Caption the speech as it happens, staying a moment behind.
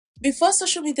Before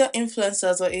social media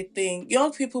influencers were a thing,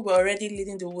 young people were already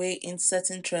leading the way in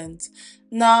certain trends.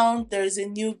 Now there is a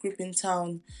new group in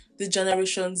town, the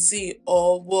Generation Z,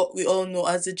 or what we all know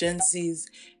as the Gen Zs.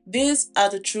 These are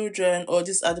the children, or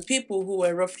these are the people who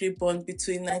were roughly born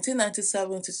between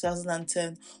 1997 to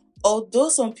 2010. Although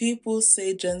some people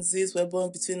say Gen Zs were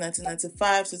born between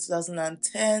 1995 to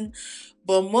 2010,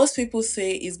 but most people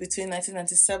say it's between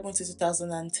 1997 to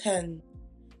 2010.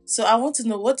 So I want to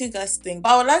know, what do you guys think?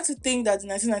 I would like to think that the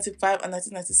 1995 and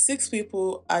 1996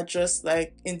 people are just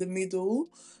like in the middle,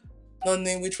 not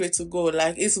knowing which way to go.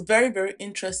 Like, it's very, very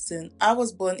interesting. I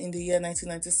was born in the year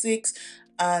 1996,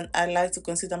 and I like to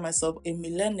consider myself a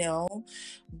millennial,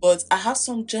 but I have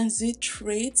some Gen Z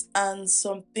traits, and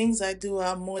some things I do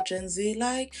are more Gen Z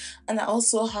like, and I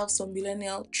also have some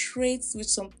millennial traits, which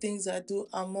some things I do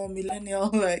are more millennial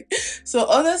like. So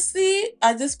honestly,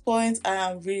 at this point, I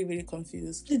am really, really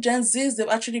confused. The Gen Zs, they've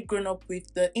actually grown up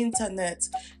with the internet,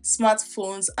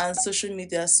 smartphones, and social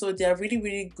media, so they are really,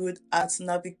 really good at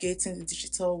navigating the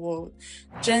digital world.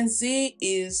 Gen Z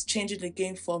is changing the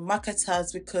game for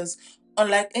marketers because,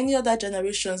 unlike any other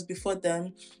generations before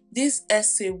them, this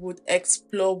essay would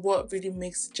explore what really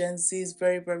makes Gen Zs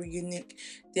very, very unique.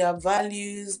 Their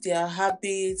values, their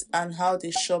habits, and how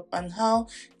they shop, and how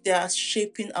they are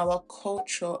shaping our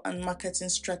culture and marketing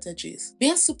strategies.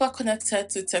 Being super connected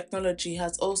to technology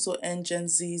has also earned Gen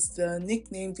Zs the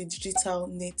nickname the digital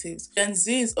natives. Gen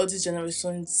Zs, or the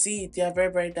Generation Z, they are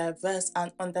very, very diverse,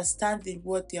 and understanding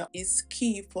what they are is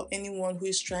key for anyone who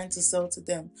is trying to sell to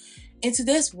them. In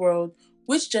today's world,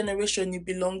 which generation you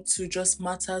belong to just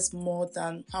matters more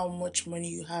than how much money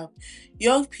you have.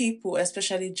 Young people,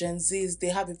 especially Gen Zs, they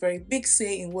have a very big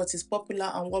say in what is popular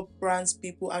and what brands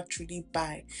people actually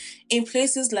buy. In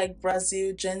places like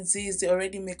Brazil, Gen Zs, they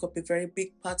already make up a very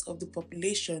big part of the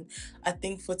population, I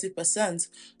think 40%.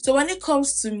 So when it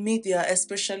comes to media,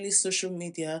 especially social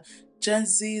media, Gen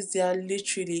Zs, they are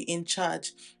literally in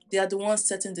charge. They are the ones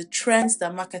setting the trends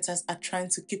that marketers are trying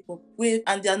to keep up with,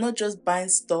 and they are not just buying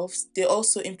stuff, they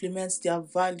also implement their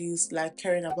values like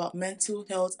caring about mental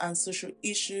health and social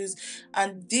issues,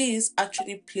 and this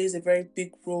actually plays a very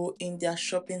big role in their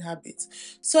shopping habits.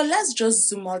 So let's just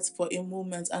zoom out for a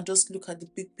moment and just look at the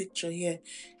big picture here.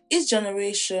 Each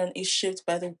generation is shaped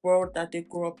by the world that they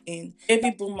grew up in. Baby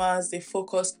boomers, they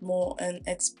focused more on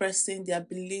expressing their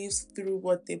beliefs through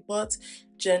what they bought.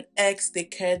 Gen X, they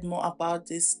cared more about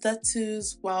the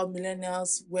status, while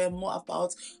millennials were more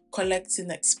about collecting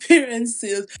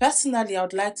experiences. Personally, I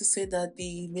would like to say that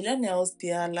the millennials,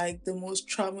 they are like the most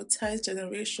traumatized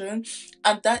generation,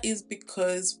 and that is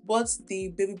because what the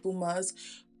baby boomers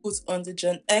put on the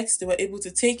Gen X, they were able to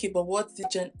take it, but what the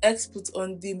Gen X put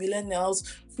on the millennials,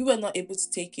 we were not able to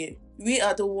take it. We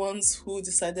are the ones who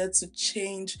decided to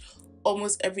change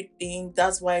almost everything.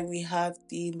 That's why we have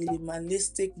the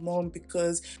minimalistic mom,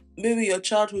 because maybe your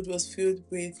childhood was filled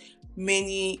with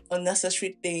many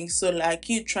unnecessary things. So, like,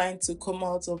 you trying to come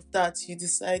out of that, you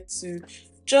decide to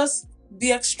just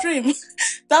be extreme.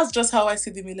 That's just how I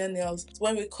see the millennials.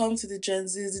 When we come to the Gen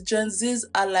Zs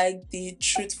are like the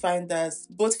truth finders,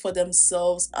 both for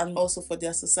themselves and also for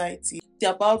their society.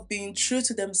 They're about being true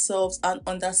to themselves and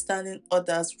understanding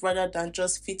others rather than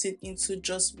just fitting into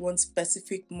just one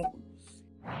specific mold.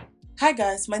 Hi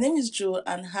guys, my name is Joe,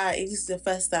 and hi, if this is the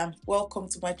first time, welcome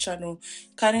to my channel.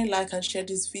 Kindly like and share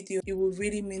this video, it will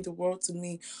really mean the world to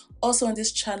me. Also on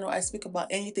this channel, I speak about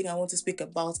anything I want to speak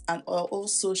about, and I'll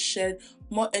also shed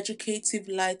more educative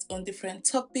light on different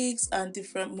topics and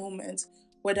different moments,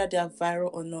 whether they are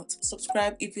viral or not.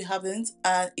 Subscribe if you haven't,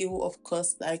 and it will of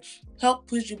course like help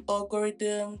push the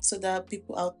algorithm so that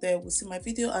people out there will see my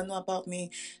video and know about me.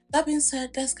 That being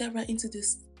said, let's get right into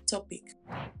this topic.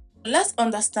 Let's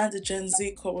understand the Gen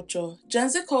Z culture. Gen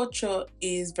Z culture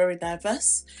is very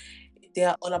diverse. They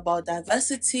are all about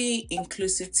diversity,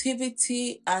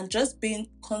 inclusivity, and just being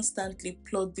constantly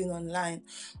plugged in online.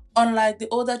 Unlike the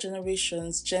older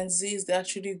generations, Gen Zs, they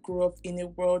actually grew up in a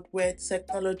world where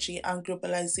technology and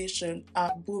globalization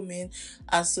are booming,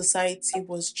 and society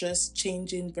was just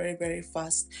changing very, very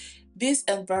fast. This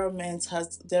environment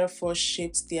has therefore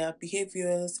shaped their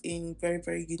behaviors in very,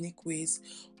 very unique ways.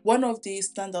 One of the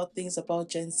standout things about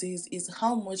Gen Zs is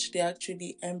how much they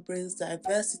actually embrace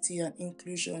diversity and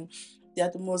inclusion. They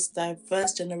are the most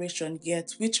diverse generation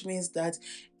yet, which means that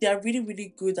they are really,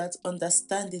 really good at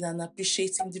understanding and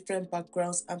appreciating different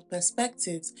backgrounds and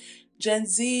perspectives. Gen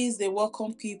Zs, they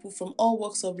welcome people from all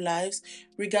walks of lives,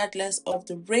 regardless of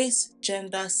the race,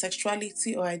 gender,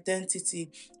 sexuality, or identity,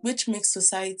 which makes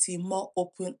society more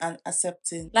open and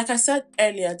accepting. Like I said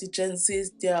earlier, the Gen Zs,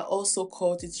 they are also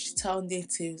called the digital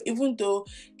natives. Even though,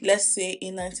 let's say,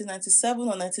 in 1997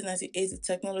 or 1998, the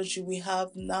technology we have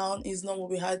now is not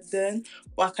what we had then.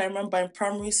 But I can remember in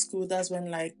primary school, that's when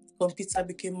like computer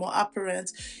became more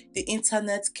apparent. The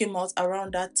internet came out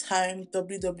around that time.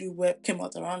 WW Web came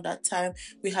out around that time.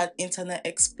 We had Internet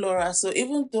Explorer. So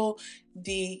even though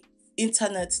the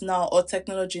internet now or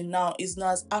technology now is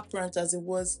not as apparent as it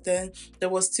was then, there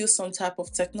was still some type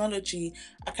of technology.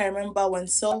 I can remember when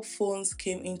cell phones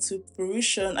came into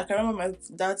fruition. I can remember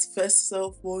my dad's first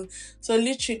cell phone. So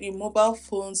literally mobile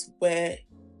phones were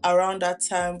around that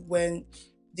time when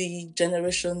the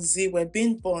generation Z were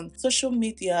being born. Social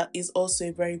media is also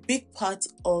a very big part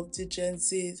of the Gen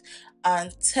Zs,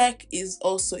 and tech is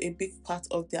also a big part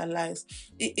of their lives.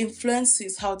 It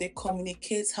influences how they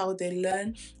communicate, how they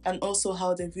learn, and also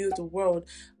how they view the world.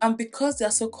 And because they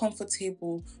are so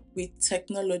comfortable with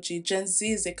technology, Gen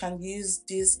Zs, they can use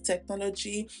this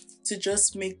technology to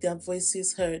just make their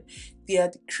voices heard. They are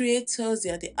the creators, they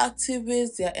are the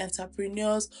activists, they are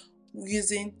entrepreneurs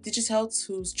using digital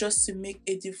tools just to make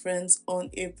a difference on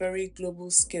a very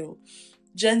global scale.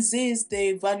 Gen Zs,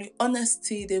 they value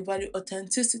honesty, they value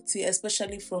authenticity,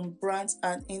 especially from brands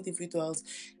and individuals.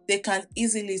 They can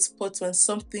easily spot when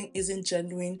something isn't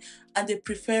genuine, and they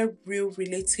prefer real,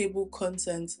 relatable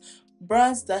content.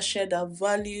 Brands that share their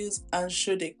values and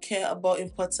show they care about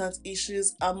important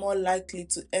issues are more likely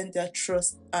to earn their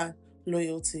trust and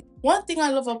loyalty. One thing I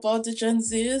love about the Gen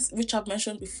Zs, which I've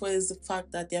mentioned before, is the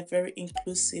fact that they are very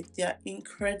inclusive. They are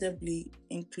incredibly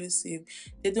inclusive.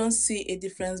 They don't see a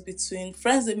difference between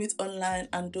friends they meet online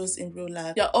and those in real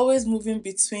life. They're always moving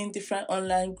between different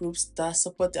online groups that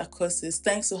support their causes,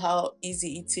 thanks to how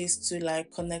easy it is to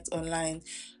like connect online.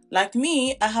 Like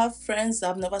me, I have friends that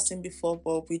I've never seen before,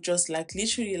 but we just like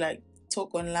literally like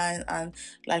talk online and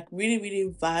like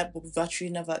really vibe, but we've actually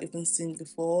never even seen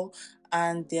before.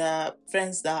 And there are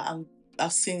friends that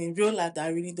I've seen in real life that I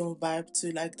really don't vibe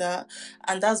to like that.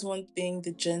 And that's one thing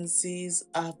the Gen Zs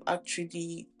have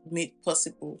actually made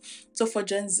possible. So for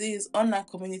Gen Zs, online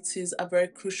communities are very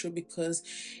crucial because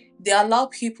they allow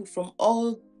people from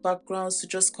all backgrounds to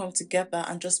just come together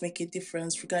and just make a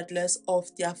difference regardless of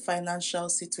their financial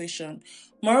situation.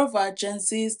 Moreover, Gen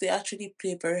Zs, they actually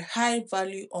play very high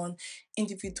value on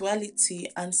individuality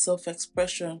and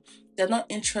self-expression. They're not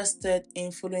interested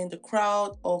in following the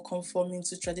crowd or conforming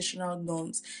to traditional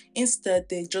norms. Instead,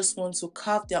 they just want to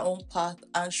carve their own path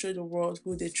and show the world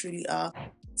who they truly are.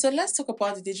 So let's talk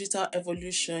about the digital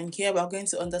evolution. Here we're going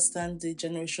to understand the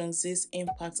Generation Z's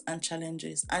impacts and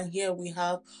challenges. And here we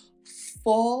have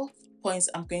 4 points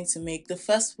I'm going to make. The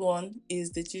first one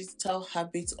is the digital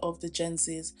habits of the Gen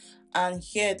Zs. And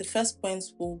here the first point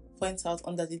we'll point out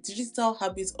under the digital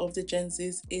habits of the Gen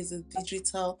Zs is the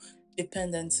digital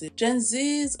dependency. Gen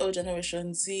Zs or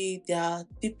Generation Z, they are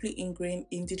deeply ingrained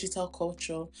in digital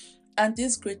culture, and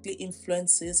this greatly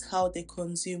influences how they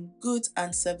consume goods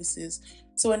and services.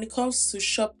 So when it comes to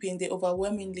shopping, they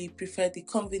overwhelmingly prefer the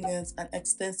convenience and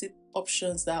extensive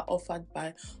options that are offered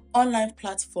by online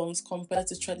platforms compared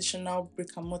to traditional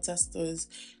brick and mortar stores.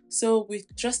 So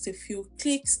with just a few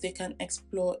clicks, they can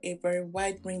explore a very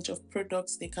wide range of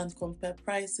products, they can compare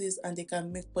prices, and they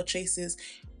can make purchases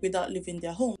without leaving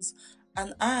their homes.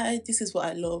 And this is what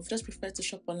I love. Just prefer to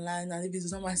shop online, and if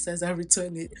it's not my size, I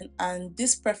return it. And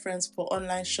this preference for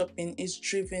online shopping is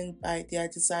driven by their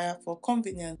desire for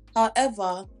convenience.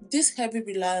 However, this heavy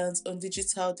reliance on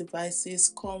digital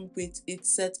devices come with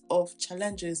its set of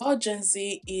challenges. While Gen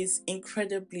Z is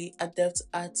incredibly adept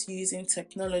at using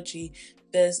technology,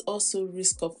 there's also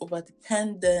risk of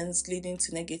overdependence leading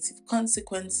to negative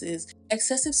consequences.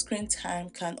 Excessive screen time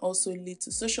can also lead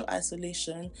to social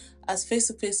isolation as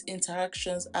face-to-face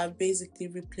interactions are basically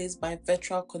replaced by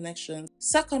virtual connections.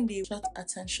 Secondly, short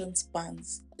attention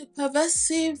spans. The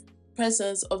pervasive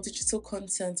presence of digital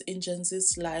content in Gen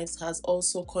Z's lives has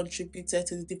also contributed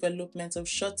to the development of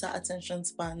shorter attention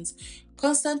spans.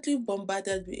 Constantly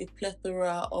bombarded with a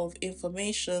plethora of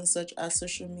information such as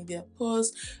social media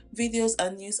posts, videos,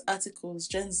 and news articles,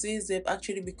 Gen Zs, they've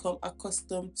actually become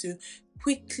accustomed to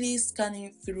quickly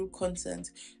scanning through content.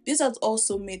 This has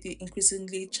also made it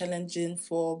increasingly challenging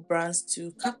for brands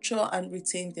to capture and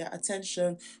retain their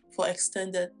attention for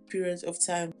extended periods of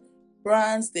time.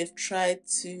 brands, they've tried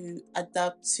to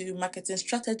adapt to marketing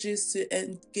strategies to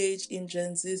engage in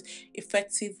Gen Zs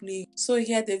effectively. So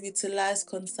here they've utilized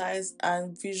concise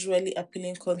and visually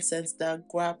appealing content that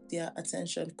grab their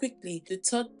attention quickly. The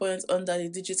third point under the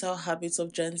digital habits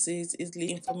of Gen Zs is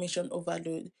the information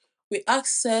overload. With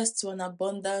access to an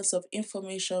abundance of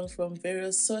information from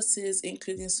various sources,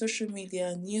 including social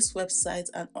media, news websites,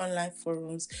 and online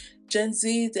forums, Gen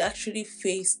Z they actually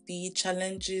face the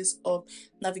challenges of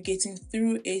navigating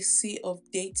through a sea of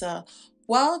data.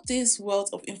 While this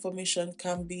wealth of information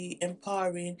can be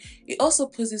empowering, it also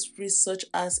poses risks such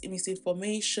as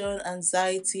misinformation,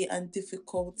 anxiety, and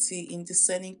difficulty in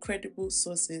discerning credible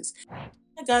sources.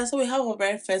 Hi guys, so we have our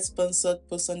very first sponsored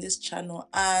post on this channel,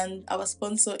 and our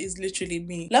sponsor is literally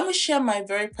me. Let me share my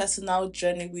very personal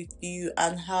journey with you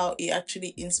and how it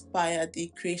actually inspired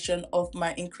the creation of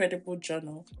my incredible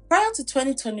journal. Prior to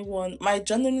 2021, my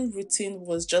journaling routine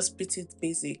was just pretty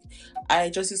basic. I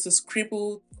just used to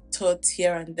scribble thoughts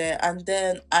here and there, and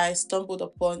then I stumbled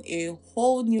upon a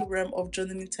whole new realm of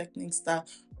journaling techniques that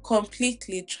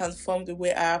completely transformed the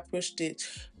way I approached it.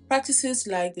 Practices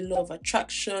like the law of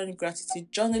attraction, gratitude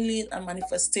journaling, and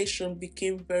manifestation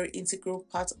became very integral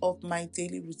part of my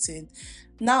daily routine.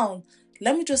 Now,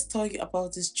 let me just tell you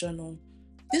about this journal.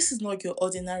 This is not your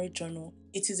ordinary journal.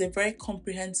 It is a very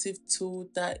comprehensive tool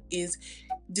that is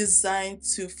designed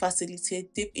to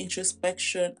facilitate deep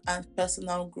introspection and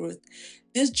personal growth.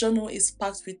 This journal is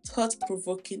packed with thought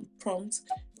provoking prompts,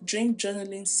 dream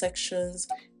journaling sections,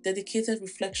 dedicated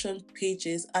reflection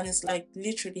pages, and it's like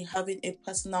literally having a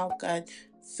personal guide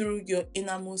through your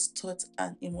innermost thoughts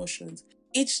and emotions.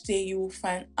 Each day, you will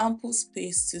find ample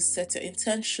space to set your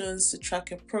intentions, to track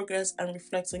your progress, and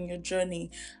reflect on your journey.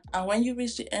 And when you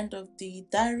reach the end of the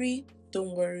diary,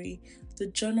 don't worry, the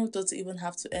journal doesn't even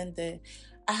have to end there.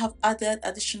 I have added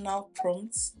additional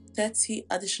prompts, 30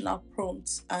 additional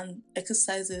prompts and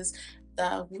exercises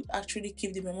that would actually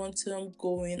keep the momentum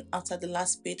going after the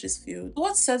last page is filled.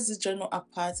 What sets this journal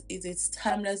apart is its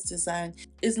timeless design.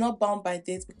 It's not bound by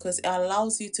date because it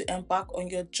allows you to embark on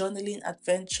your journaling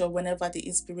adventure whenever the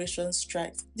inspiration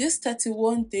strikes. This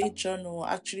 31-day journal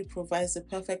actually provides the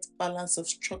perfect balance of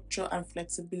structure and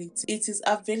flexibility. It is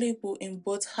available in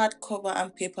both hardcover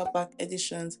and paperback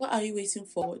editions. What are you waiting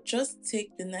for? Just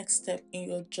take the next step in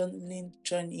your journaling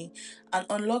journey and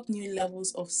unlock new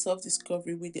levels of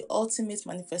self-discovery with the ultimate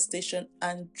manifestation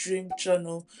and dream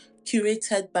journal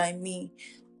curated by me.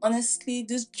 Honestly,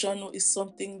 this journal is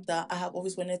something that I have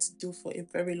always wanted to do for a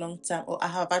very long time, or I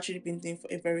have actually been doing for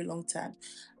a very long time.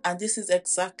 And this is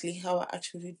exactly how I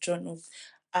actually journal.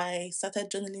 I started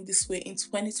journaling this way in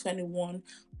 2021,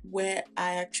 where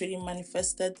I actually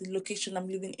manifested the location I'm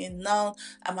living in now.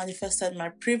 I manifested my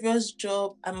previous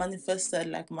job. I manifested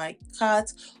like my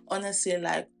cat. Honestly,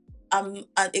 like and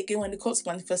again, when it comes to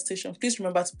manifestation, please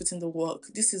remember to put in the work.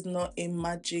 This is not a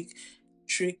magic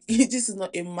trick. This is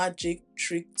not a magic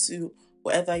trick to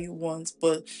whatever you want.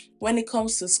 But when it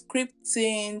comes to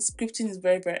scripting is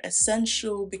very, very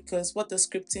essential because what does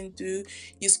scripting do?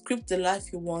 You script the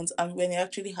life you want, and when it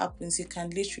actually happens, you can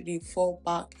literally fall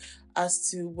back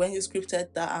as to when you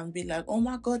scripted that and be like, oh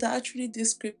my god, I actually did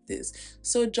script this.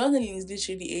 So journaling is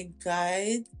literally a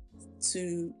guide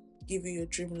to give you your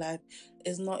dream life.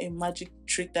 It's not a magic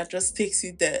trick that just takes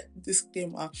you there.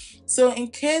 Disclaimer. So, in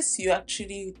case you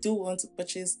actually do want to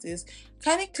purchase this,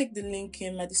 kindly click the link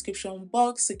in my description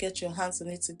box to get your hands on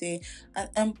it today and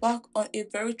embark on a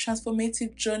very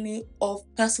transformative journey of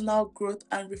personal growth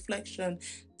and reflection.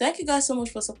 Thank you guys so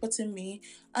much for supporting me.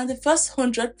 And the first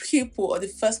 100 people or the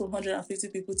first 150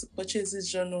 people to purchase this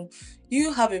journal,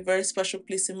 you have a very special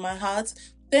place in my heart.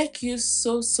 Thank you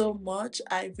so much.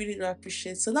 I really do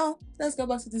appreciate it. So now let's go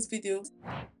back to this video.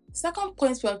 Second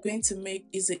point we are going to make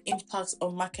is the impact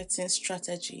on marketing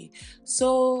strategy.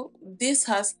 So this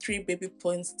has three baby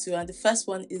points too, and the first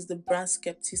one is the brand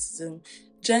skepticism.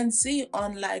 Gen Z,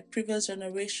 unlike previous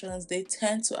generations, they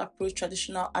tend to approach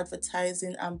traditional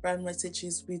advertising and brand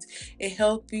messages with a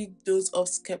healthy dose of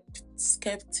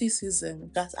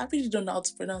skepticism. Guys, I really don't know how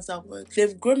to pronounce that word.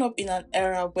 They've grown up in an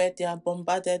era where they are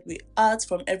bombarded with ads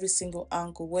from every single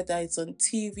angle, whether it's on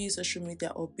TV, social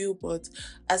media, or billboards.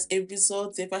 As a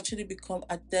result, they've actually become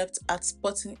adept at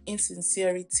spotting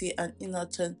insincerity and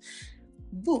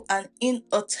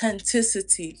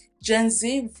inauthenticity. Gen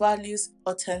Z values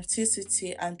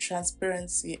authenticity and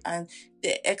transparency, and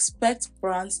they expect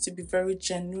brands to be very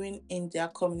genuine in their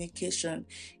communication.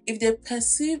 If they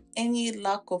perceive any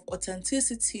lack of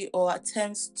authenticity or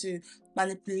attempts to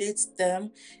manipulate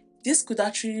them, this could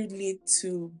actually lead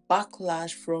to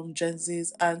backlash from Gen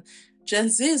Zs, and Gen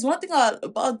Z is one thing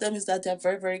about them is that they're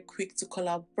very, very quick to call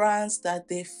out brands that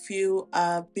they feel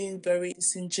are being very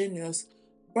disingenuous.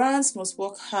 Brands must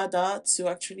work harder to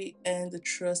actually earn the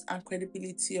trust and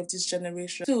credibility of this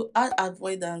generation. To add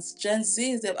avoidance, Gen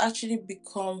Z, they've actually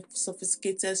become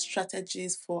sophisticated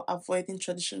strategies for avoiding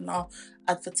traditional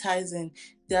advertising.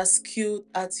 They are skilled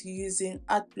at using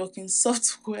ad blocking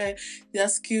software. They are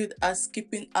skilled at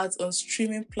skipping ads on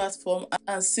streaming platform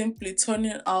and simply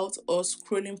turning out or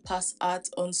scrolling past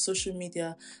ads on social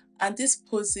media. And this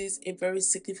poses a very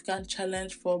significant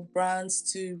challenge for brands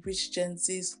to reach Gen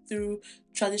Zs through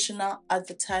traditional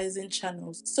advertising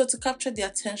channels. So to capture the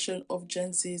attention of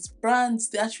Gen Zs, brands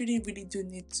they actually really do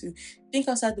need to think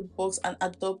outside the box and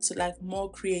adopt to like more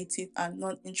creative and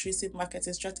non-intrusive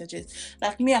marketing strategies.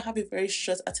 Like me, I have a very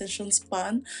short attention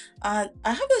span, and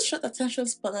I have a short attention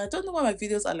span. I don't know why my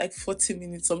videos are like 40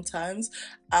 minutes sometimes,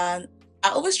 and I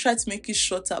always try to make it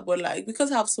shorter, but like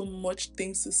because I have so much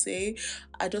things to say,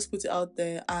 I just put it out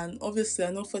there. And obviously, I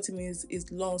know 40 minutes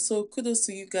is long, so kudos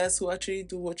to you guys who actually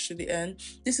do watch to the end.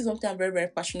 This is something I'm very, very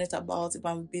passionate about, if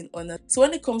I'm being honest. So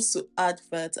when it comes to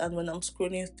adverts and when I'm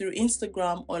scrolling through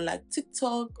Instagram or like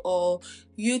TikTok or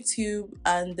YouTube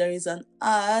and there is an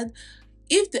ad,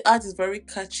 if the ad is very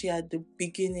catchy at the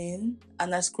beginning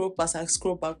and I scroll past, I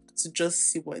scroll back to just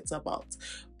see what it's about.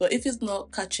 But if it's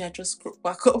not catchy, I just scroll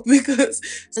back up because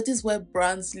that is where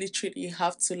brands literally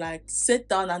have to like sit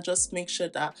down and just make sure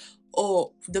that,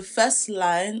 oh, the first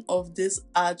line of this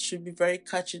ad should be very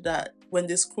catchy that when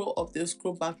they scroll up, they'll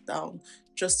scroll back down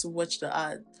just to watch the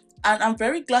ad. And I'm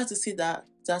very glad to see that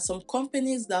there are some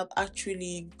companies that have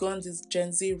actually gone this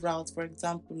Gen Z route, for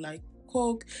example, like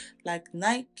Coke, like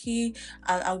Nike,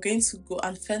 and I'm going to go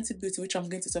and Fenty Beauty, which I'm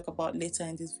going to talk about later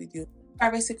in this video.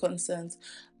 Privacy concerns.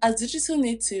 As digital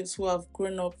natives who have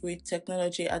grown up with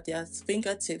technology at their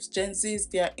fingertips, Gen Zs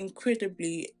they are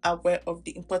incredibly aware of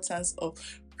the importance of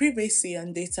privacy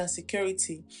and data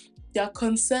security. They are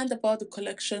concerned about the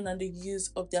collection and the use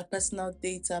of their personal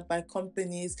data by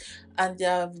companies, and they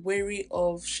are wary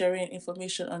of sharing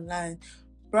information online.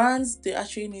 Brands they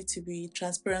actually need to be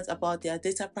transparent about their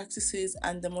data practices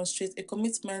and demonstrate a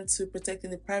commitment to protecting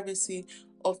the privacy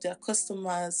of their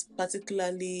customers,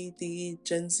 particularly the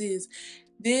Gen Zs.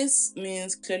 This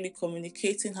means clearly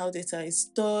communicating how data is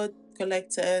stored,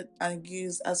 collected, and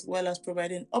used, as well as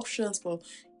providing options for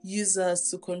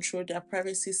users to control their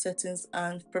privacy settings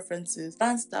and preferences.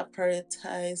 Brands that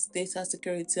prioritize data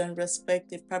security and respect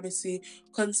the privacy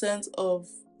concerns of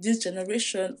this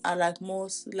generation are like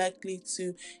most likely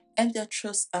to earn their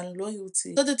trust and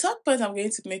loyalty. So the third point I'm going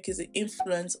to make is the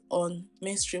influence on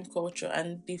mainstream culture,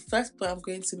 and the first point I'm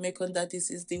going to make under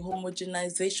this is the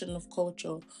homogenization of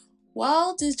culture.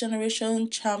 While this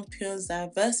generation champions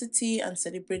diversity and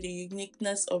celebrate the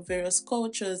uniqueness of various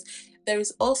cultures, there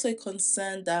is also a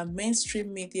concern that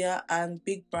mainstream media and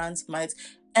big brands might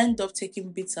end up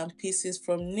taking bits and pieces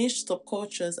from niche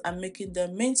subcultures and making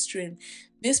them mainstream.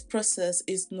 This process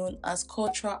is known as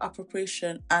cultural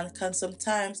appropriation and can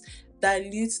sometimes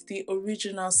dilute the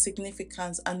original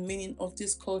significance and meaning of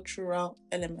these cultural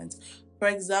elements. For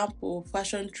example,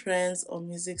 fashion trends or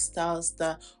music styles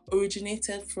that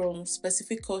originated from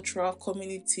specific cultural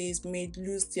communities may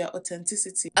lose their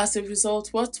authenticity. As a result,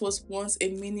 what was once a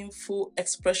meaningful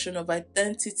expression of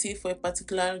identity for a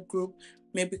particular group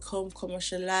may become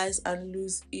commercialized and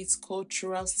lose its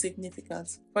cultural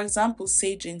significance. For example,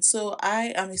 saging. So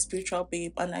I am a spiritual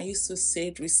babe and I used to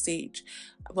sage with sage,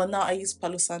 but now I use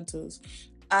Palo Santos.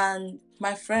 And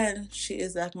my friend, she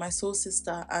is like my soul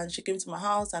sister, and she came to my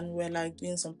house and we are like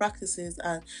doing some practices,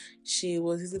 and she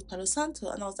was using Palo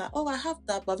Santo, and I was like, oh, I have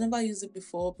that, but I've never used it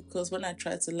before because when I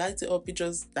try to light it up, it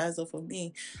just dies off for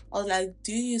me. I was like,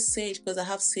 do you use sage? Because I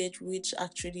have sage which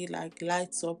actually like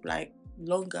lights up like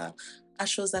longer. And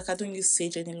she was like, I don't use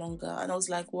sage any longer. And I was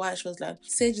like, why? She was like,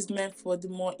 sage is meant for the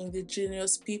more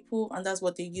indigenous people, and that's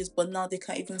what they use. But now they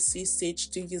can't even see sage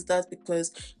to use that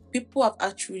because people have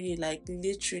actually like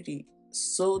literally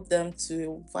sold them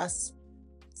to vast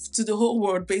to the whole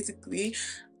world basically,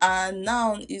 and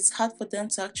now it's hard for them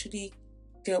to actually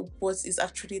get what it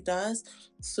actually does.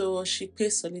 So she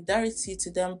pays solidarity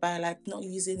to them by like not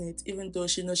using it, even though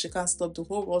she knows she can't stop the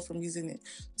whole world from using it.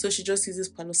 So she just uses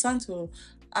Palo Santo,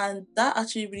 and that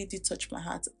actually really did touch my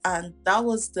heart. And that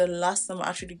was the last time I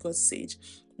actually got sage.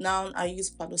 Now I use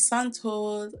Palo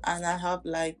Santo, and I have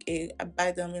like I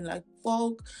buy them in like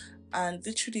bulk, and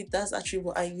literally that's actually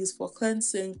what I use for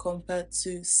cleansing compared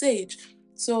to sage.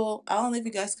 So I don't know if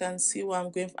you guys can see what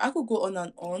I'm going for. I could go on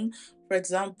and on. For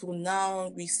example, now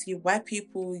we see white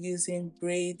people using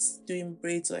braids, doing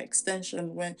braids or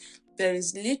extension when there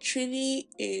is literally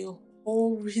a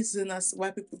whole reason as to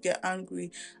why people get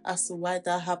angry as to why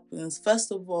that happens.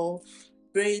 First of all,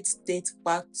 braids date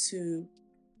back to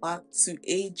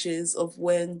ages of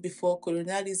when before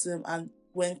colonialism and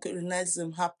when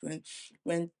colonialism happened,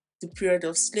 when the period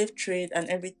of slave trade and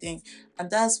everything. And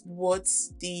that's what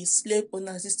the slave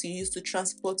owners used to use to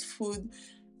transport food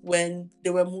when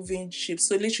they were moving ships.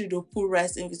 So literally they'll put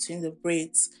rice in between the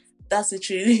braids. That's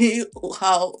literally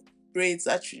how braids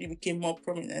actually became more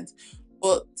prominent.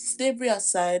 But slavery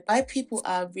aside, why people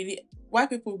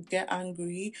get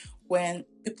angry when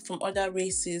people from other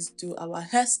races do our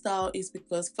hairstyle is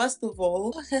because, first of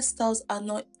all, our hairstyles are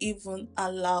not even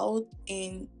allowed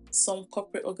in some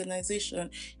corporate organization.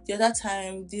 The other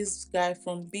time, this guy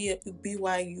from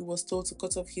BYU was told to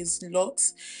cut off his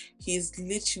locks. He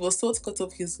was told to cut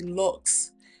off his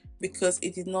locks because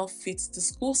it did not fit the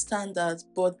school standards.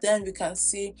 But then we can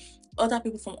see other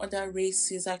people from other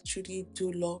races actually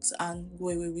do locks and go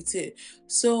away with it.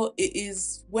 So it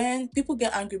is when people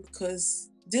get angry because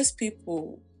these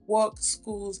people, work,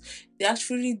 schools, they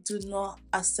actually do not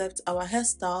accept our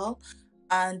hairstyle.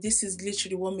 And this is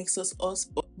literally what makes us us.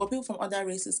 But people from other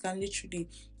races can literally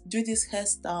do this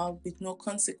hairstyle with no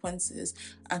consequences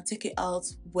and take it out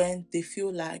when they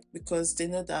feel like, because they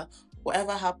know that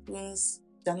whatever happens,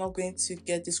 they're not going to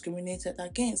get discriminated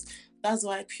against. That's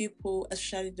why people,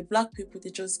 especially the black people,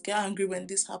 they just get angry when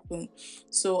this happens.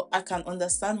 So I can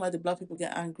understand why the black people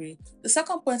get angry. The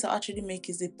second point I actually make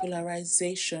is the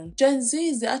polarization. Gen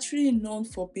Z, they're actually known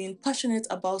for being passionate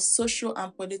about social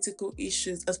and political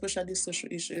issues, especially social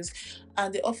issues,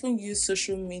 and they often use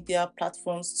social media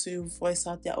platforms to voice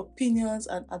out their opinions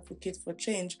and advocate for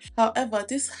change. However,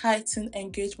 this heightened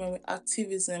engagement with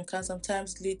activism can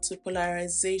sometimes lead to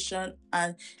polarization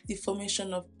and the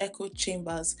formation of echo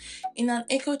chambers. In an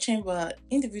echo chamber,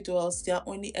 individuals, they are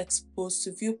only exposed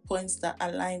to viewpoints that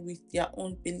align with their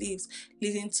own beliefs,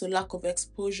 leading to lack of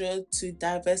exposure to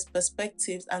diverse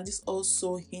perspectives, and this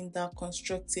also hinder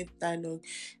constructive dialogue.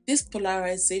 This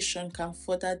polarization can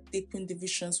further deepen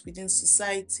divisions within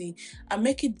society and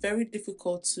make it very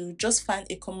difficult to just find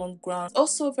a common ground. It's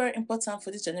also very important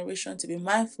for this generation to be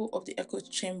mindful of the echo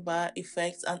chamber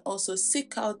effect and also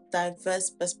seek out diverse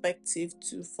perspective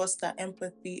to foster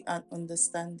empathy and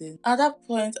understanding. Another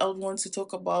point I would want to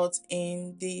talk about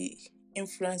in the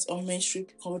influence of mainstream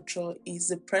culture is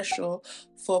the pressure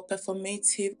for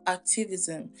performative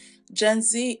activism. Gen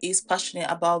Z is passionate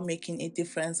about making a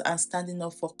difference and standing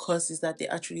up for causes that they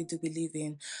actually do believe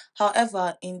in.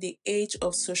 However, in the age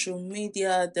of social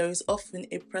media, there is often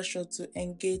a pressure to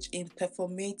engage in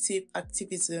performative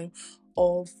activism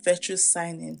or virtue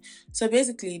signing. So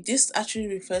basically, this actually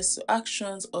refers to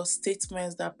actions or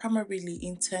statements that primarily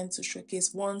intend to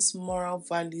showcase one's moral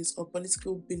values or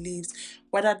political beliefs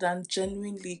rather than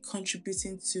genuinely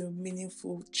contributing to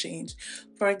meaningful change.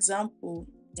 For example,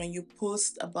 when you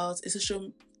post about a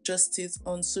social justice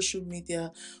on social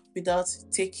media without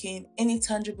taking any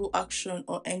tangible action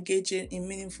or engaging in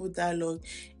meaningful dialogue,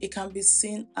 it can be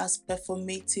seen as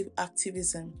performative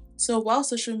activism. So while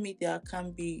social media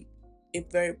can be a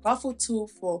very powerful tool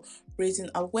for raising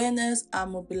awareness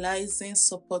and mobilizing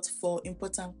support for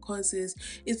important causes,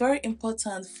 it's very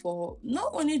important for not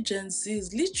only Gen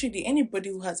Zs, literally anybody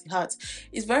who has a heart.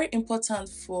 It's very important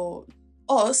for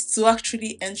us to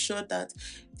actually ensure that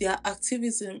their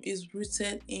activism is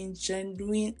rooted in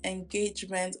genuine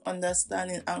engagement,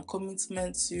 understanding, and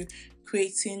commitment to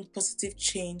creating positive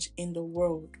change in the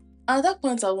world. Another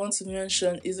point I want to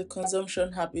mention is the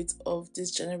consumption habit of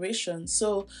this generation.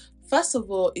 So, first of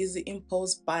all, is the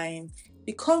impulse buying.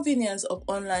 The convenience of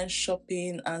online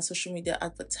shopping and social media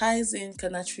advertising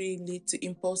can actually lead to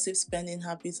impulsive spending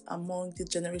habits among the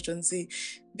Generation Z.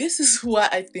 This is why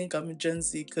I think I'm a Gen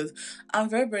Z, because I'm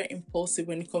very, very impulsive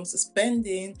when it comes to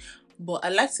spending. But I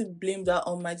like to blame that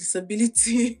on my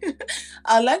disability.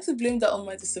 I like to blame that on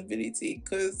my disability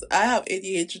because I have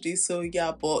ADHD. So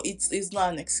yeah, but it's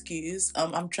not an excuse.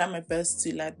 I'm trying my best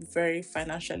to like be very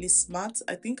financially smart.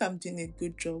 I think I'm doing a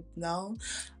good job now.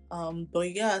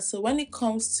 But yeah, so when it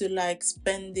comes to like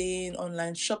spending,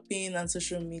 online shopping, and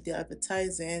social media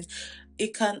advertising,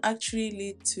 it can actually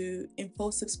lead to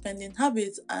impulsive spending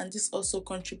habits, and this also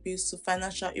contributes to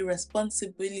financial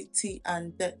irresponsibility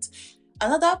and debt.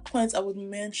 Another point I would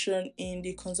mention in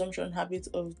the consumption habits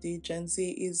of the Gen Z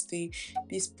is the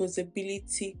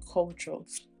disposability culture.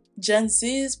 Gen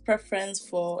Z's preference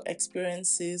for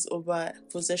experiences over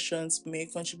possessions may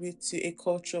contribute to a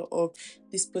culture of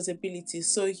disposability.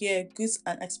 So, here, goods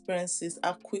and experiences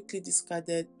are quickly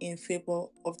discarded in favor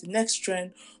of the next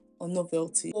trend or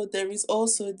novelty. So there is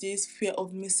also this fear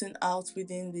of missing out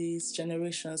within this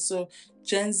generation. So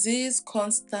Gen Z's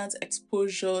constant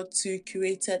exposure to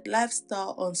curated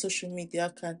lifestyle on social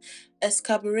media can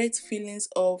exacerbate feelings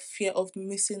of fear of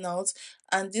missing out,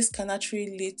 and this can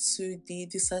actually lead to the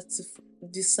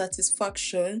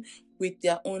dissatisfaction with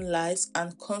their own lives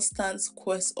and constant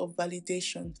quest of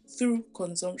validation through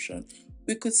consumption.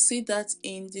 We could see that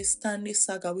in the Stanley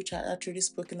saga, which I had actually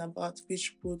spoken about,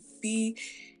 which would be,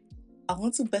 I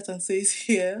want to bet and say it's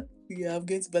here. Yeah, I'm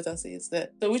going to bet and say it's there.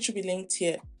 So which will be linked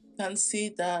here. You can see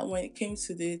that when it came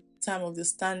to the time of the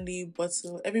Stanley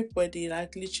bottle, everybody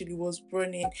like literally was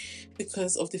running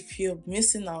because of the fear of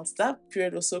missing out. That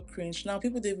period was so cringe. Now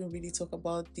people don't even really talk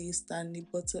about the Stanley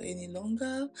bottle any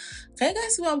longer. Can you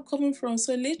guys see where I'm coming from?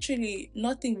 So literally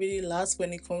nothing really lasts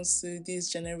when it comes to this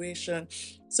generation.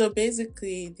 So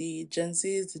basically the Gen Z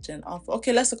is the Gen Alpha.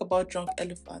 Okay, let's talk about drunk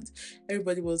elephant.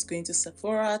 Everybody was going to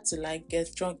Sephora to like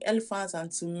get drunk elephants and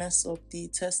to mess up the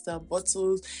tester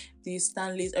bottles, the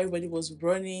Stanleys. Everybody was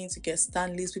running to get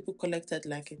Stanleys. People collected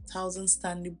like 1,000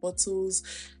 Stanley bottles.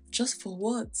 Just for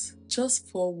what? Just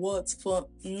for what? For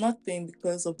nothing,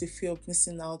 because of the fear of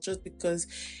missing out, just because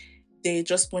they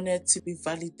just wanted to be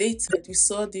validated. We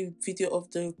saw the video of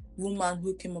the woman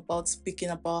who came about speaking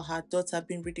about her daughter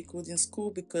being ridiculed in school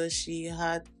because she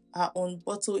had her own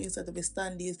bottle instead of a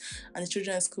Stanley's, and the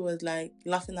children in school was like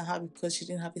laughing at her because she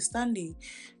didn't have a Stanley.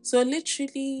 So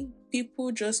literally,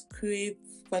 people just crave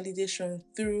validation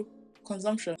through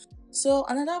consumption. So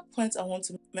another point I want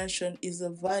to mention is the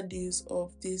values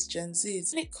of these Gen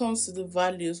Zs. When it comes to the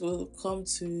values, we'll come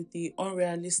to the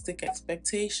unrealistic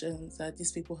expectations that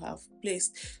these people have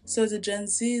placed. So the Gen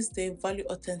Zs, they value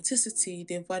authenticity,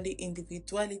 they value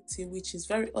individuality, which is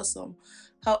very awesome.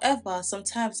 However,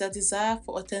 sometimes their desire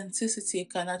for authenticity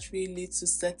can actually lead to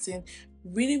setting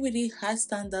really high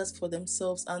standards for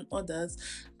themselves and others,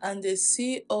 and they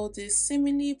see all these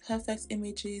seemingly perfect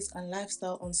images and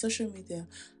lifestyle on social media,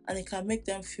 and it can make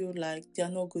them feel like they are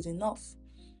not good enough.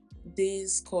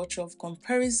 This culture of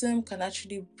comparison can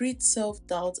actually breed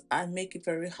self-doubt and make it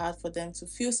very hard for them to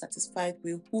feel satisfied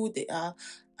with who they are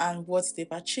and what they've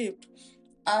achieved.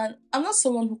 And I'm not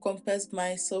someone who compares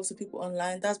myself to people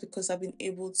online. That's because I've been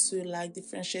able to like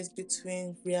differentiate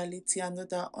between reality and know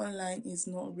that online is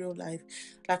not real life.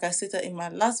 Like I stated in my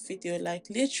last video, like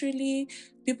literally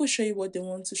people show you what they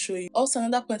want to show you. Also,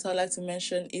 another point I'd like to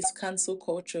mention is cancel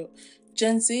culture.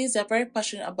 Gen Zs are very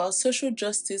passionate about social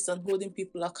justice and holding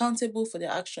people accountable for their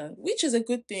action, which is a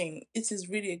good thing. It is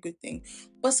really a good thing.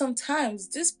 But sometimes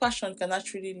this passion can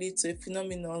actually lead to a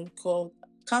phenomenon called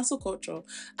cancel culture.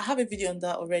 I have a video on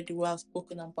that already where I've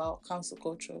spoken about cancel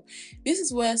culture. This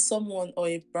is where someone or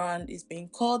a brand is being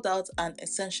called out and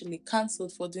essentially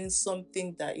cancelled for doing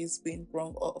something that is being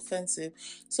wrong or offensive.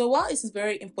 So while it is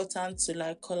very important to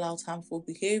like call out harmful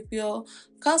behavior,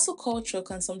 cancel culture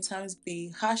can sometimes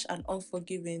be harsh and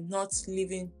unforgiving, not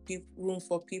leaving room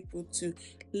for people to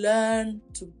learn,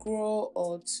 to grow,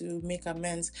 or to make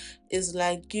amends. Is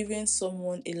like giving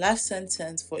someone a life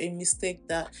sentence for a mistake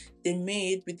that they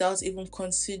made without even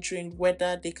considering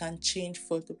whether they can change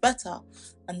for the better.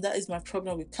 And that is my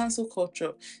problem with cancel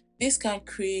culture. This can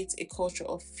create a culture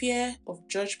of fear, of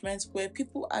judgment, where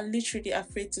people are literally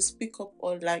afraid to speak up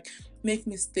or like make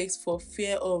mistakes for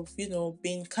fear of,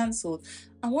 being cancelled.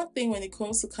 And one thing when it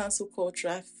comes to cancel culture,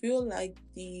 I feel like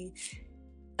the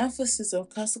emphasis on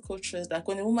cancel culture is like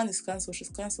when a woman is cancelled, she's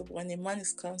cancelled, but when a man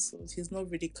is cancelled, he's not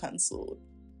really cancelled.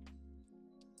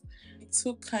 It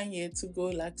took Kanye to go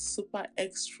like super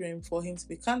extreme for him to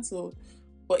be cancelled.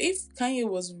 But if Kanye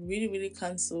was really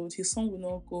cancelled, his song would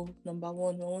not go number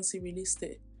one once he released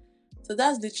it. So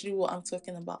that's literally what I'm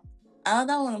talking about.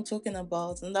 Another one I'm talking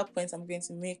about, another point I'm going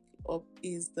to make up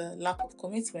is the lack of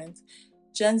commitment.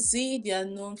 Gen Z, they are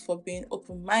known for being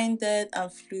open-minded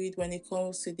and fluid when it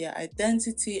comes to their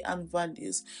identity and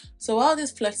values. So while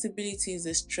this flexibility is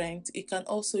a strength, it can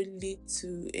also lead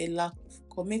to a lack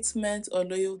of commitment or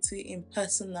loyalty in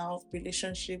personal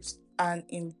relationships and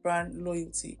in brand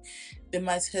loyalty. They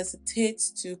might hesitate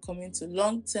to come into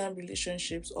long-term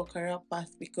relationships or career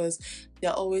path because they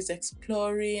are always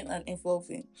exploring and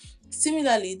evolving.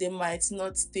 Similarly, they might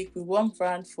not stick with one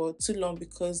brand for too long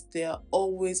because they are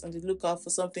always on the lookout for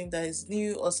something that is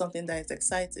new or something that is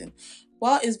exciting.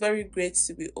 While it's very great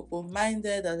to be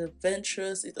open-minded and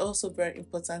adventurous, it's also very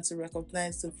important to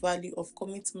recognize the value of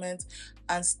commitment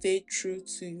and stay true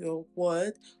to your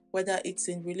word, whether it's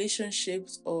in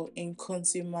relationships or in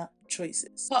consumer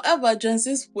choices. However, Gen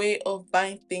Z's way of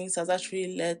buying things has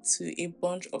actually led to a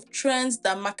bunch of trends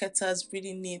that marketers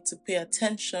really need to pay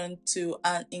attention to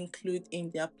and include in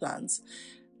their plans.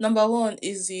 Number one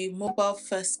is the mobile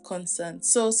first consent.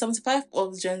 So 75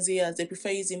 of Gen Zers they prefer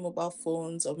using mobile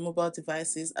phones or mobile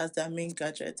devices as their main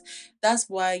gadget. That's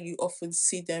why you often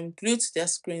see them glued to their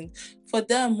screen. For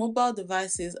them, mobile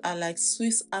devices are like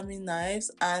Swiss Army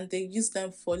knives and they use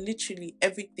them for literally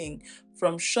everything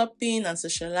from shopping and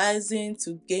socializing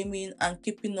to gaming and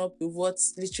keeping up with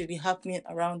what's literally happening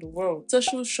around the world.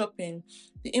 Social shopping.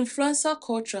 The influencer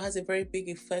culture has a very big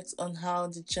effect on how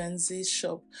the Gen Z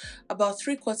shop. About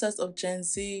three quarters of Gen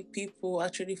Z people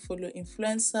actually follow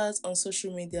influencers on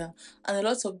social media, and a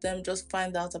lot of them just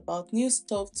find out about new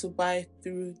stuff to buy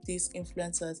through these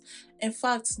influencers. In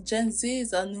fact, Gen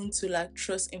Zs are known to like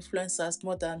trust influencers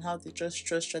more than how they just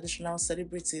trust traditional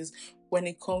celebrities when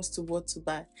it comes to what to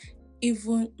buy.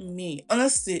 Even me,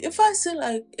 honestly, if I see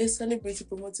like a celebrity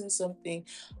promoting something,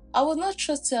 I would not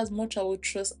trust it as much I would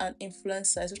trust an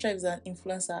influencer, especially if it's an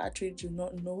influencer I actually do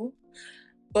not know.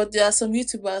 But there are some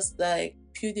YouTubers like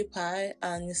PewDiePie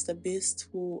and MrBeast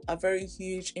who are very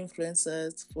huge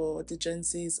influencers for the Gen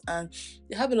Zs and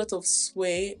they have a lot of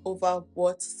sway over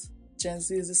what Gen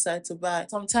Zs decide to buy.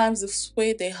 Sometimes the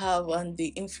sway they have and the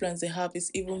influence they have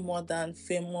is even more than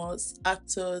famous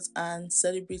actors and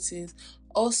celebrities.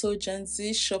 Also, Gen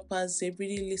Z shoppers they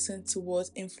really listen to what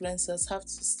influencers have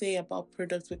to say about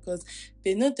products because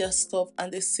they know their stuff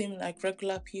and they seem like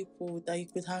regular people that you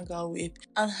could hang out with.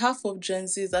 And half of Gen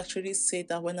Zs actually say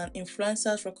that when an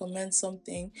influencer recommends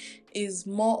something, is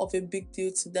more of a big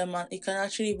deal to them and it can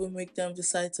actually even make them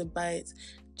decide to buy it.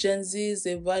 Gen Zs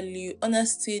they value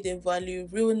honesty, they value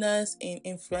realness in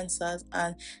influencers,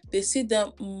 and they see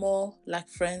them more like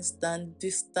friends than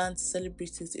distant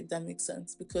celebrities, if that makes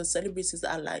sense. Because celebrities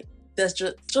are like there's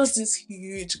just this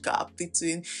huge gap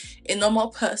between a normal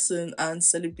person and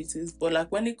celebrities. But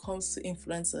like when it comes to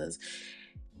influencers,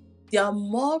 they are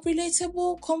more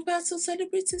relatable compared to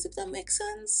celebrities, if that makes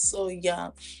sense. So yeah.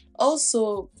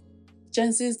 Also, Gen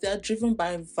Zs they are driven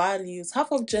by values.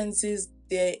 Half of Gen Zs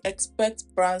they expect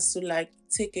brands to like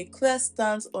take a clear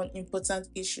stance on important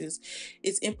issues.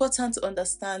 It's important to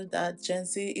understand that Gen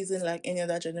Z isn't like any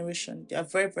other generation. They are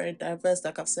very, very diverse,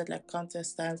 like I've said like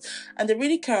countless times. And they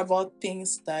really care about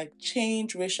things like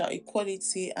change, racial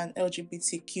equality, and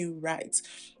LGBTQ rights.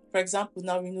 For example,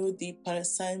 now we know the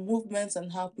Palestine movement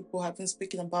and how people have been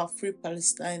speaking about free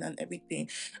Palestine and everything.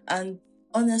 And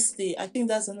honestly, I think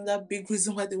that's another big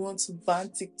reason why they want to ban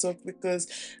TikTok because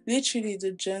literally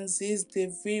the Gen Zs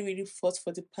they really really fought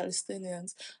for the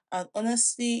Palestinians. And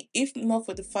honestly, if not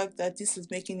for the fact that this is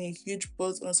making a huge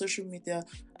buzz on social media,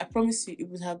 I promise you it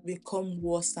would have become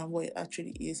worse than what it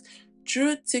actually is.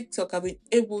 Through TikTok, I've been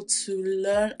able to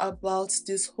learn about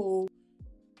this whole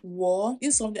war.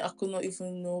 It's something I could not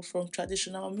even know from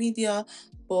traditional media,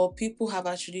 but people have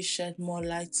actually shed more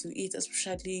light to it,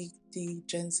 especially the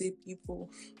Gen Z people.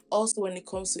 Also, when it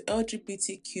comes to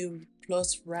LGBTQ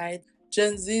plus right,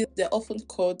 Gen Z they're often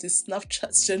called the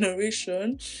Snapchat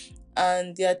generation,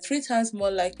 and they are three times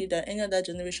more likely than any other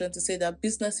generation to say that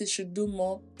businesses should do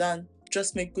more than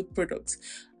just make good products,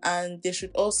 and they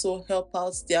should also help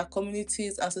out their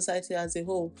communities and society as a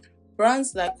whole.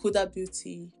 Brands like Huda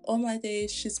Beauty, oh my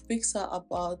days, she speaks out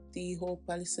about the whole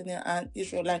Palestinian and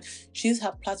Israel. Like she's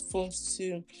her platforms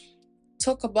to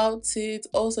talk about it.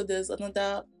 Also, there's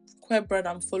another queer brand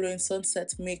I'm following,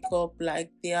 Sunset Makeup.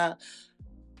 Like their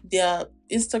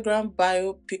Instagram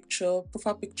bio picture,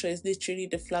 profile picture is literally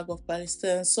the flag of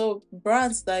Palestine. So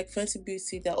brands like Fenty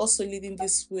Beauty, they're also leading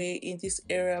this way in this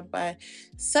area by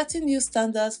setting new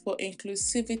standards for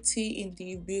inclusivity in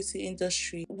the beauty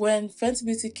industry. When Fenty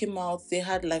Beauty came out, they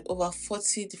had like over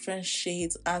 40 different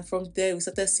shades, and from there we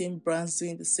started seeing brands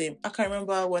doing the same. I can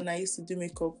remember when I used to do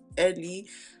makeup early,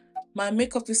 my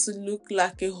makeup used to look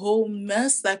like a whole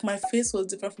mess. Like my face was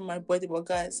different from my body. But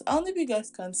guys, I don't know if you guys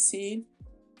can see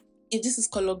if this is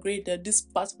color graded, this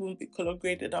part won't be color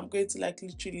graded. I'm going to like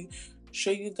literally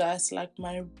show you guys like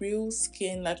my real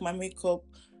skin, like my makeup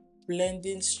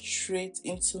blending straight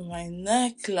into my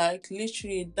neck. Like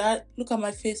literally that, look at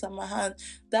my face and my hand.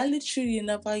 That literally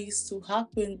never used to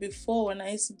happen before. When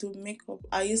I used to do makeup,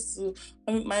 I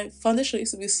mean my foundation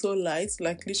used to be so light,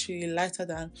 like literally lighter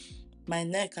than my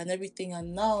neck and everything,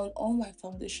 and now all my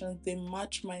foundations they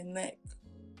match my neck.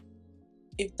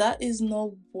 If that is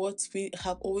not what we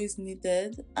have always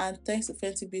needed, and thanks to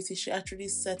Fenty Beauty, she actually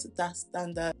set that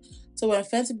standard So when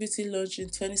Fenty Beauty launched in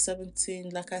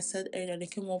 2017, like I said earlier, they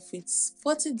came up with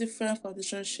 40 different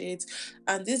foundation shades,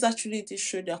 and this actually did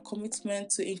show their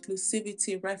commitment to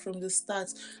inclusivity right from the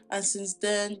start. And since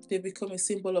then, they become a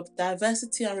symbol of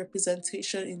diversity and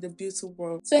representation in the beauty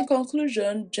world. So in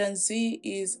conclusion, Gen Z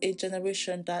is a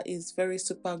generation that is very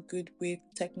super good with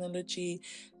technology.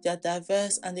 They are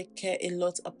diverse and they care a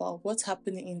lot about what's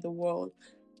happening in the world.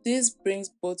 This brings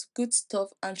both good stuff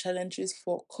and challenges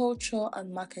for culture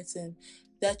and marketing.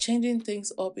 They are changing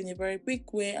things up in a very big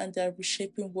way and they are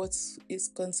reshaping what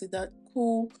is considered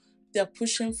cool. They are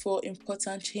pushing for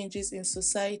important changes in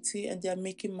society and they are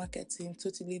making marketing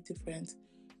totally different.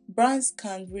 Brands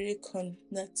can really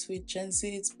connect with Gen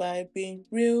Zs by being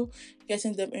real,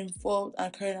 getting them involved,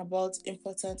 and caring about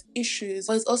important issues.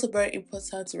 But it's also very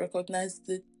important to recognize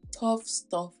the tough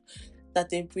stuff that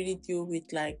they really deal with,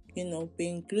 like,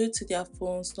 being glued to their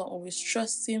phones, not always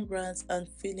trusting brands, and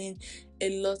feeling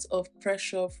a lot of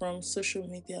pressure from social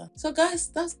media. So, guys,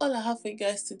 that's all I have for you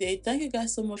guys today. Thank you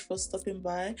guys so much for stopping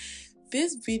by.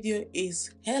 This video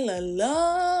is hella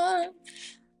long.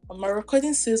 My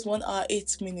recording says 1 hour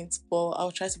 8 minutes, but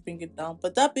I'll try to bring it down.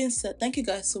 But that being said, thank you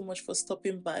guys so much for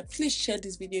stopping by. Please share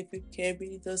this video if you care. It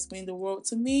really does mean the world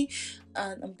to me.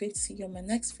 And I'm going to see you on my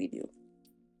next video.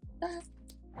 Bye.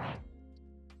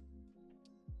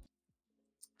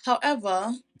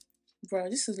 However, bro,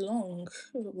 this is long.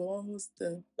 We're almost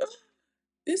there.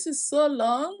 This is so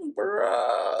long,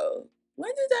 bro. When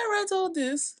did I write all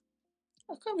this?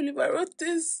 I can't believe I wrote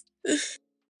this.